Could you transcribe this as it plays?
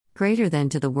Greater than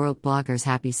to the world bloggers,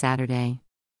 happy Saturday.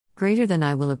 Greater than,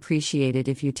 I will appreciate it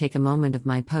if you take a moment of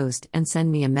my post and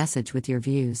send me a message with your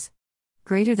views.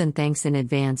 Greater than, thanks in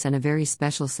advance and a very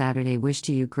special Saturday wish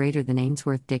to you. Greater than,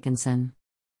 Ainsworth Dickinson.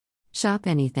 Shop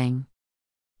anything.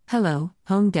 Hello,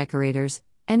 home decorators.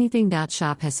 Anything.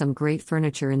 Shop has some great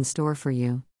furniture in store for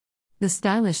you. The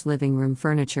stylish living room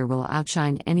furniture will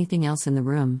outshine anything else in the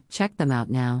room. Check them out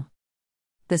now.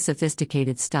 The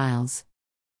sophisticated styles.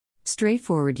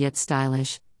 Straightforward yet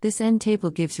stylish, this end table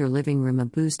gives your living room a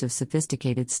boost of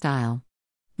sophisticated style.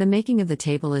 The making of the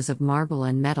table is of marble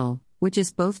and metal, which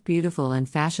is both beautiful and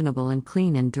fashionable and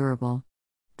clean and durable.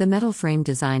 The metal frame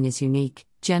design is unique,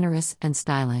 generous, and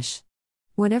stylish.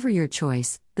 Whatever your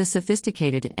choice, the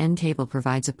sophisticated end table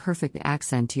provides a perfect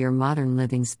accent to your modern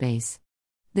living space.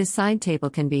 This side table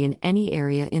can be in any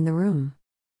area in the room.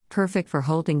 Perfect for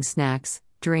holding snacks,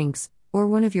 drinks, or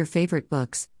one of your favorite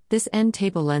books, this end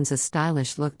table lends a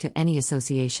stylish look to any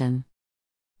association.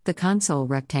 The console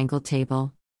rectangle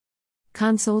table.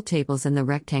 Console tables in the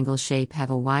rectangle shape have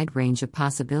a wide range of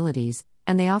possibilities,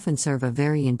 and they often serve a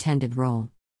very intended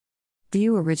role.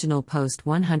 View original post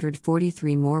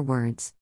 143 more words.